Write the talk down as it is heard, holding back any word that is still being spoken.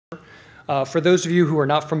For those of you who are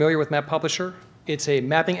not familiar with MAPublisher, it's a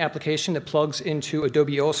mapping application that plugs into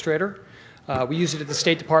Adobe Illustrator. We use it at the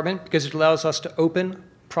State Department because it allows us to open,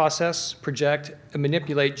 process, project, and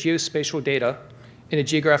manipulate geospatial data in a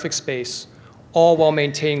geographic space, all while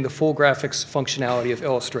maintaining the full graphics functionality of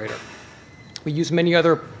Illustrator. We use many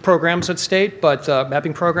other programs at State,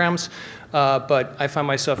 mapping programs, but I find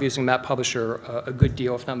myself using MAPublisher a good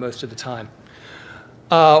deal, if not most of the time.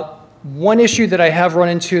 One issue that I have run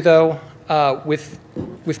into, though, with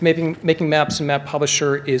making maps in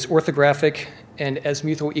MAPublisher is orthographic and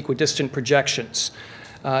azimuthal equidistant projections.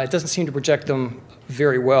 It doesn't seem to project them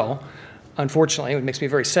very well, unfortunately. It makes me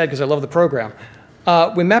very sad because I love the program.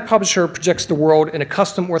 When MAPublisher projects the world in a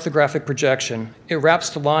custom orthographic projection, it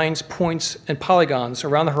wraps the lines, points, and polygons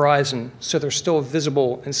around the horizon so they're still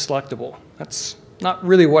visible and selectable. That's not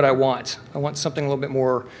really what I want. I want something a little bit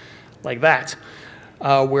more like that,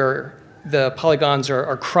 where the polygons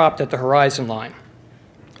are cropped at the horizon line.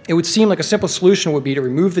 It would seem like a simple solution would be to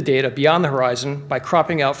remove the data beyond the horizon by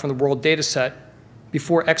cropping out from the world data set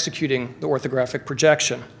before executing the orthographic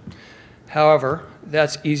projection. However,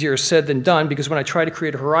 that's easier said than done because when I try to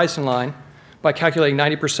create a horizon line by calculating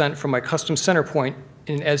 90% from my custom center point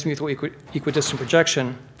in an azimuthal equidistant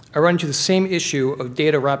projection, I run into the same issue of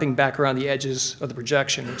data wrapping back around the edges of the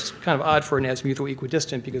projection. It's kind of odd for an azimuthal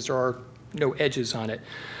equidistant because there are no edges on it.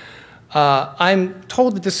 I'm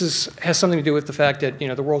told that this has something to do with the fact that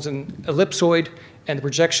the world's an ellipsoid and the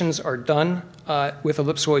projections are done with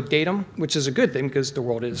ellipsoid datum, which is a good thing because the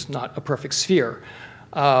world is not a perfect sphere.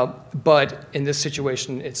 But in this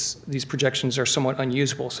situation, these projections are somewhat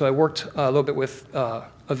unusable. So I worked a little bit with the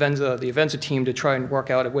Avenza team to try and work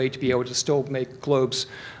out a way to be able to still make globes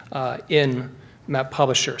in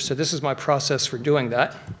MAPublisher. So this is my process for doing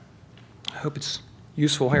that. I hope it's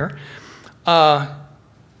useful here.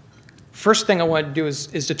 First thing I want to do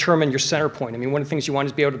is determine your center point. I mean, one of the things you want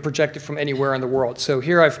is to be able to project it from anywhere in the world. So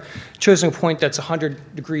here I've chosen a point that's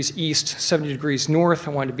 100 degrees east, 70 degrees north.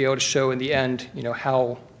 I wanted to be able to show in the end,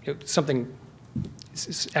 how something,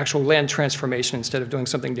 actual land transformation instead of doing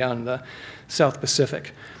something down in the South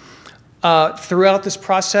Pacific. Throughout this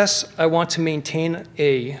process, I want to maintain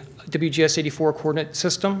a WGS84 coordinate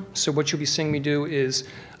system. So what you'll be seeing me do is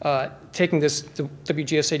taking the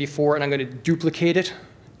WGS84 and I'm going to duplicate it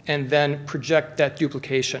and then project that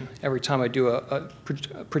duplication every time I do a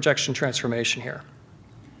projection transformation here.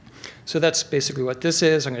 So that's basically what this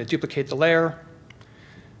is. I'm going to duplicate the layer,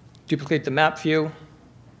 duplicate the map view,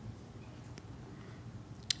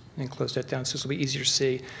 and close that down so this will be easier to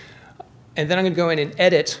see. And then I'm going to go in and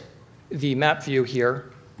edit the map view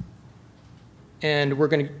here, and we're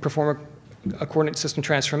going to perform a coordinate system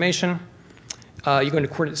transformation. You go into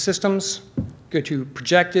coordinate systems, go to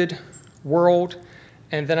projected, world,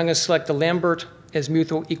 and then I'm going to select the Lambert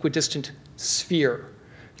azimuthal equidistant sphere.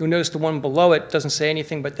 You'll notice the one below it doesn't say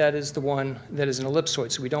anything, but that is the one that is an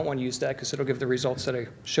ellipsoid, so we don't want to use that because it'll give the results that I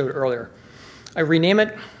showed earlier. I rename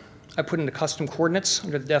it. I put in the custom coordinates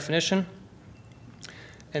under the definition,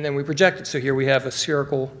 and then we project it. So here we have a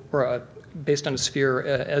spherical, or based on a sphere,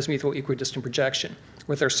 azimuthal equidistant projection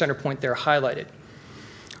with our center point there highlighted.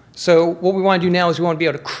 So what we want to do now is we want to be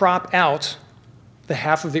able to crop out the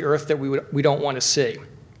half of the Earth that we don't want to see.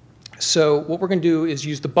 So what we're going to do is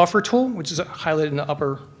use the buffer tool, which is highlighted in the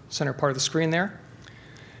upper center part of the screen there.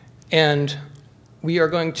 And we are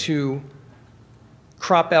going to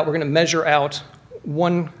crop out, we're going to measure out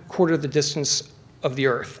 1/4 of the distance of the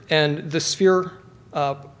Earth. And the sphere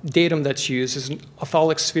datum that's used is an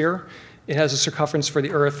autholic sphere. It has a circumference for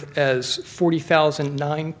the Earth as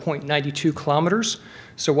 40,009.92 kilometers.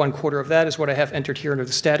 So 1/4 of that is what I have entered here under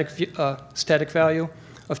the static value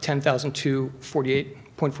of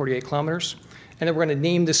 10,048.48 kilometers. And then we're going to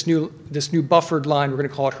name this new buffered line, we're going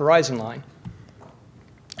to call it horizon line.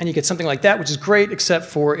 And you get something like that, which is great, except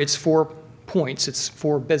for it's 4 points. It's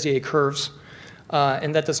 4 Bezier curves.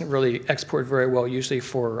 And that doesn't really export very well usually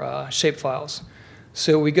for shapefiles.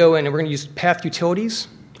 So we go in and we're going to use path utilities.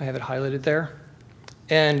 I have it highlighted there.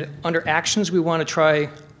 And under actions, we want to try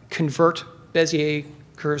convert Bezier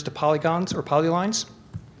curves to polygons or polylines.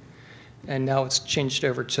 And now it's changed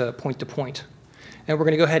over to point. And we're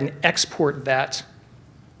going to go ahead and export that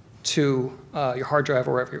to your hard drive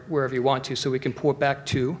or wherever you want to so we can pull it back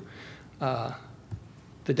to the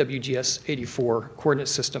WGS84 coordinate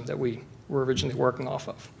system that we were originally working off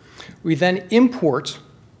of. We then import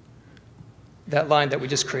that line that we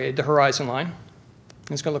just created, the horizon line.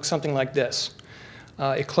 And it's going to look something like this.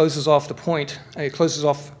 It closes off the point, it closes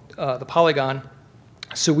off the polygon.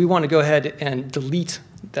 So we want to go ahead and delete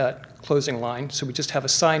that closing line. So we just have a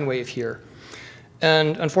sine wave here.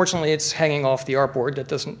 And unfortunately, it's hanging off the artboard. That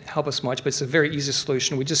doesn't help us much, but it's a very easy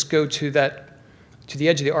solution. We just go to the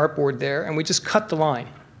edge of the artboard there, and we just cut the line.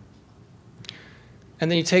 And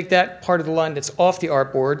then you take that part of the line that's off the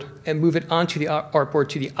artboard and move it onto the artboard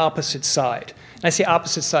to the opposite side. And I say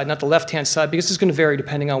opposite side, not the left-hand side, because it's going to vary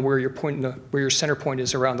depending on where your center point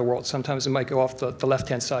is around the world. Sometimes it might go off the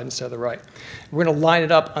left-hand side instead of the right. We're going to line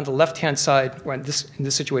it up on the left-hand side, or in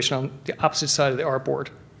this situation, on the opposite side of the artboard,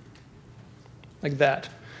 like that.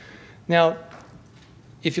 Now,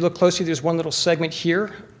 if you look closely, there's one little segment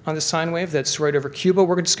here on the sine wave that's right over Cuba.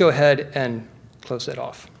 We're going to just go ahead and close that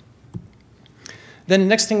off. Then the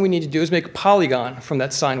next thing we need to do is make a polygon from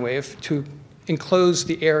that sine wave to enclose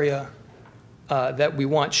the area that we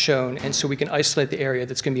want shown, and so we can isolate the area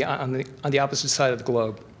that's going to be on the opposite side of the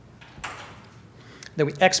globe. Then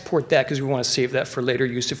we export that because we want to save that for later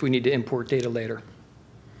use if we need to import data later.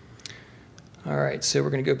 All right, so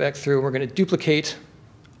we're going to go back through. We're going to duplicate,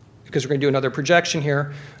 because we're going to do another projection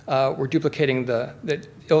here. We're duplicating the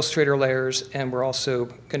Illustrator layers, and we're also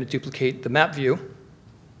going to duplicate the map view.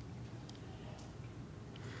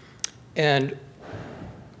 And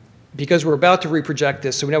because we're about to reproject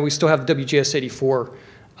this, so now we still have the WGS84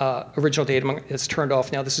 original data that's turned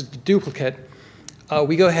off. Now this is the duplicate.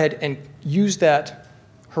 We go ahead and use that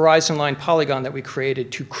horizon line polygon that we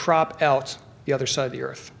created to crop out the other side of the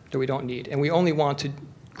Earth that we don't need. And we only want to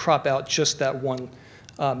crop out just that one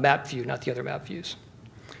map view, not the other map views.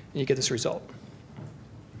 And you get this result.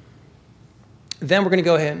 Then we're going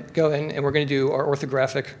to go in and we're going to do our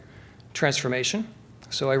orthographic transformation.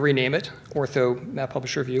 So I rename it Ortho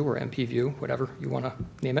MAPublisher View or MP View, whatever you want to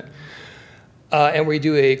name it. And we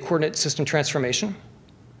do a coordinate system transformation.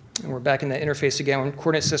 And we're back in that interface again.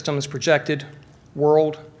 Coordinate systems, projected,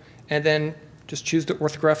 world, and then just choose the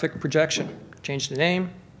orthographic projection. Change the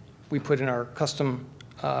name. We put in our custom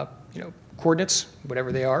coordinates,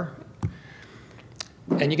 whatever they are.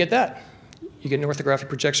 And you get that. You get an orthographic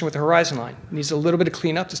projection with a horizon line. It needs a little bit of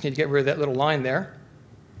cleanup. Just need to get rid of that little line there.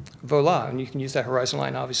 Voila, and you can use that horizon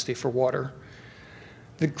line, obviously, for water.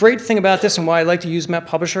 The great thing about this and why I like to use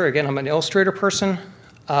MAPublisher, again, I'm an Illustrator person.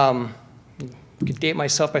 I could date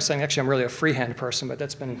myself by saying, actually, I'm really a freehand person, but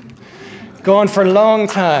that's been going for a long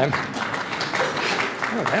time.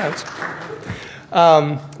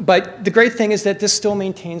 But the great thing is that this still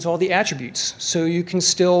maintains all the attributes. So you can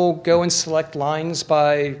still go and select lines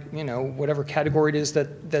by whatever category it is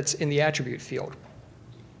that's in the attribute field.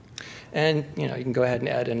 And you can go ahead and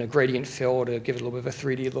add in a gradient fill to give it a little bit of a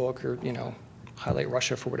 3D look, or highlight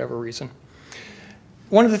Russia for whatever reason.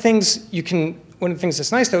 One of the things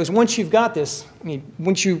that's nice though is once you've got this,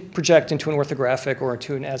 once you project into an orthographic or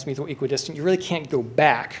into an azimuth or equidistant, you really can't go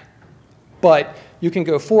back, but you can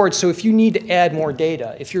go forward. So if you need to add more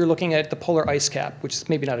data, if you're looking at the polar ice cap, which is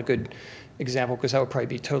maybe not a good example because that would probably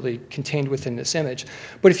be totally contained within this image,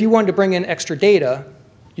 but if you wanted to bring in extra data,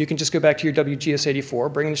 you can just go back to your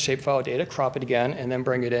WGS84, bring in the shapefile data, crop it again, and then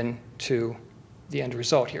bring it in to the end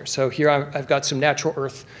result here. So here I've got some natural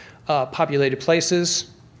Earth populated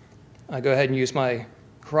places. I go ahead and use my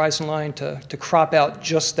horizon line to crop out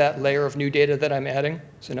just that layer of new data that I'm adding.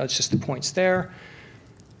 So now it's just the points there.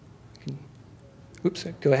 Oops,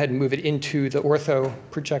 go ahead and move it into the ortho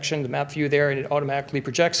projection, the map view there, and it automatically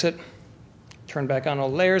projects it. Turn back on all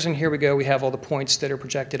the layers, and here we go. We have all the points that are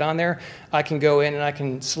projected on there. I can go in and I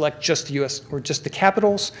can select just the US or just the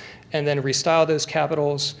capitals, and then restyle those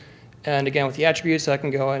capitals. And again, with the attributes, I can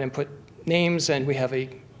go in and put names, and we have a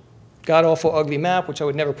god-awful ugly map, which I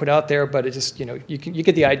would never put out there, but it just, you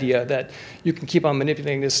get the idea that you can keep on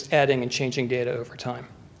manipulating this, adding and changing data over time.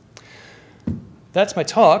 That's my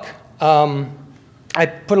talk. I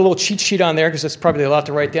put a little cheat sheet on there because it's probably a lot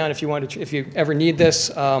to write down if you ever need this.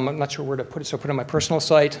 I'm not sure where to put it, so I put it on my personal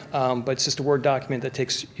site. But it's just a Word document that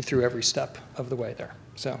takes you through every step of the way there.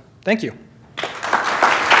 So thank you.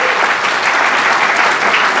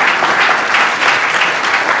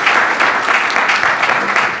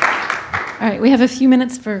 All right, we have a few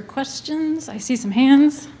minutes for questions. I see some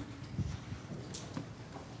hands.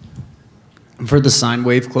 For the sine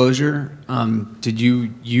wave closure, did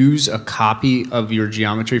you use a copy of your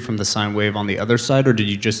geometry from the sine wave on the other side, or did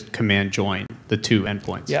you just command join the two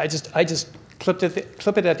endpoints? Yeah, I just clip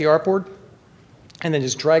it at the artboard, and then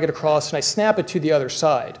just drag it across, and I snap it to the other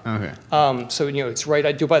side. Okay. So it's right.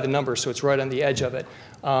 I do by the numbers, so it's right on the edge of it.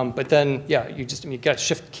 But then, yeah, you got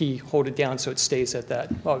Shift key, hold it down so it stays at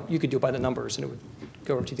that. Well, you could do it by the numbers, and it would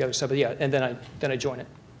go over to the other side. But yeah, and then I join it.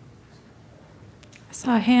 I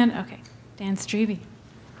saw a hand. Okay. Dan Strebe.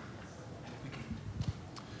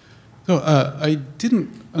 So I didn't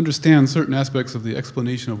understand certain aspects of the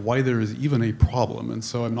explanation of why there is even a problem, and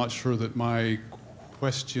so I'm not sure that my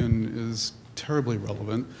question is terribly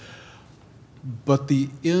relevant, but the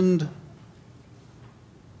end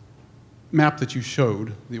map that you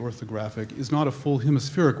showed, the orthographic, is not a full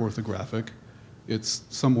hemispheric orthographic. It's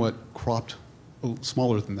somewhat cropped, a little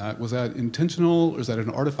smaller than that. Was that intentional, or is that an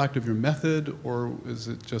artifact of your method, or is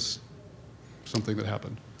it just something that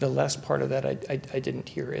happened? The last part of that I didn't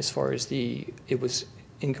hear, as far as it was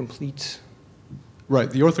incomplete. Right,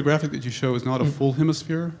 the orthographic that you show is not a full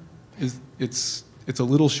hemisphere. It's a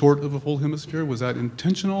little short of a full hemisphere. Was that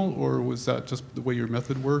intentional, or was that just the way your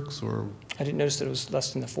method works, or? I didn't notice that it was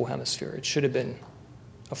less than the full hemisphere. It should have been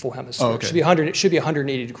a full hemisphere. Oh, okay. It should be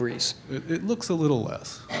 180 degrees. It looks a little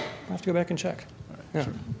less. I'll have to go back and check. Yeah.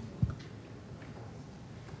 Sure.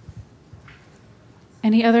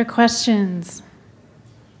 Any other questions?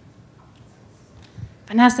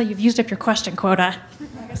 Vanessa, you've used up your question quota.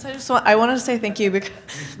 I guess I wanted to say thank you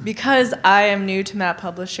because I am new to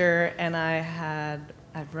MAPublisher and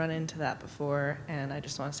I've run into that before, and I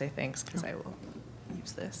just want to say thanks because I will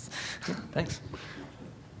use this. Thanks.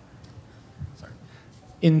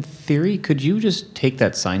 In theory, could you just take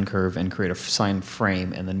that sine curve and create a sine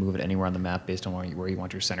frame and then move it anywhere on the map based on where you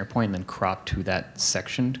want your center point, and then crop to that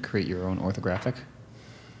section to create your own orthographic?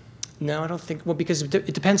 No, I don't think, well, because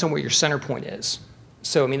it depends on where your center point is.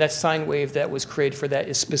 So, I mean, that sine wave that was created for that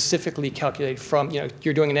is specifically calculated from,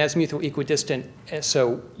 you're doing an azimuth or equidistant,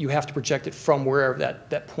 so you have to project it from wherever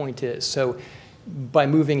that point is. So by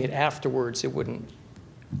moving it afterwards, it wouldn't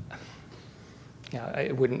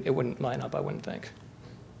line up, I wouldn't think.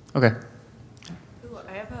 Okay. Ooh,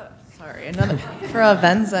 I have another, for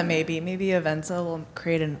Avenza maybe Avenza will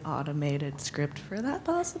create an automated script for that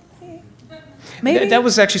possibly? Maybe? That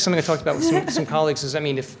was actually something I talked about with some colleagues. Is, I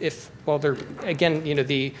mean, well, they're again,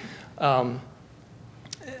 I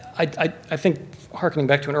think harkening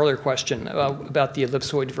back to an earlier question about the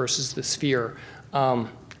ellipsoid versus the sphere.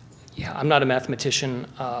 Yeah, I'm not a mathematician,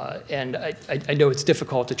 and I know it's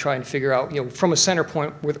difficult to try and figure out, from a center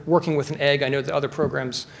point, working with an egg. I know that other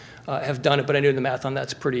programs have done it, but I know the math on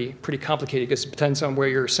that's pretty complicated because it depends on where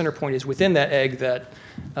your center point is within that egg that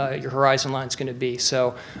your horizon line is going to be.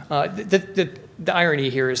 So the irony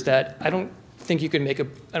here is that I don't think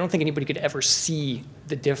anybody could ever see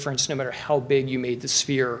the difference, no matter how big you made the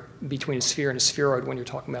sphere, between a sphere and a spheroid when you're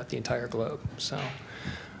talking about the entire globe. So.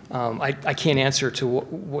 I can't answer to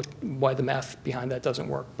why the math behind that doesn't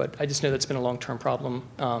work, but I just know that's been a long-term problem,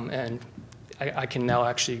 and I can now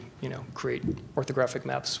actually, create orthographic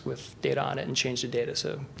maps with data on it and change the data.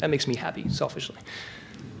 So that makes me happy, selfishly.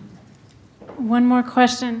 One more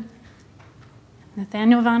question.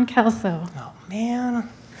 Nathaniel Von Kelso. Oh, man.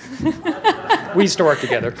 We used to work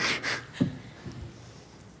together.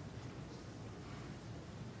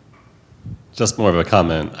 Just more of a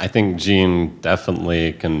comment. I think Gene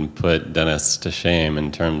definitely can put Dennis to shame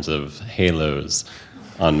in terms of halos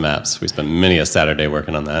on maps. We spent many a Saturday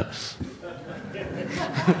working on that.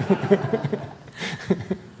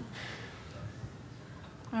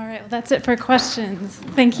 All right, well, that's it for questions.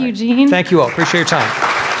 Thank you, Gene. Thank you all. Appreciate your time.